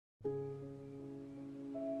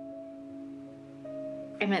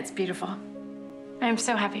Emma, it's beautiful. I'm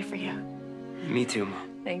so happy for you. Me too, Mom.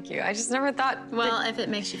 Thank you. I just never thought. Well, if it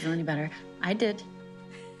makes you feel any better, I did.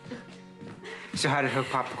 So how did Hook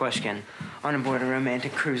pop the question? On aboard a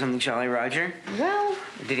romantic cruise on the Jolly Roger? Well,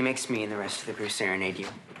 Or did he make me and the rest of the crew serenade you?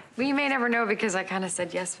 we may never know because I kind of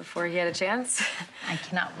said yes before he had a chance. I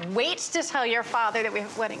cannot wait to tell your father that we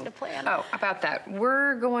have a wedding to plan. Oh, about that.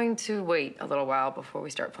 We're going to wait a little while before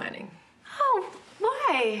we start planning. Oh,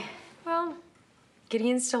 why? Well,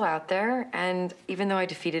 Gideon's still out there, and even though I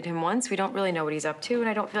defeated him once, we don't really know what he's up to, and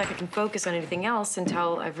I don't feel like I can focus on anything else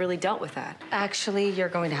until I've really dealt with that. Actually, you're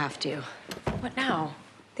going to have to. What now?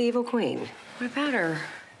 The Evil Queen. What about her?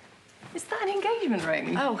 Is that an engagement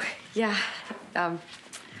ring? Oh, yeah.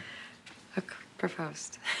 Hook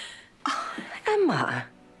proposed. Emma.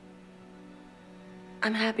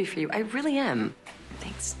 I'm happy for you. I really am.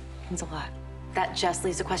 Thanks. Means a lot. That just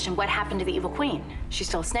leaves the question, what happened to the evil queen? She's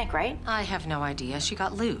still a snake, right? I have no idea. She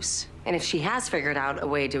got loose. And if she has figured out a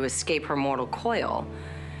way to escape her mortal coil,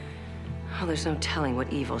 well, there's no telling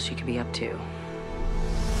what evil she could be up to.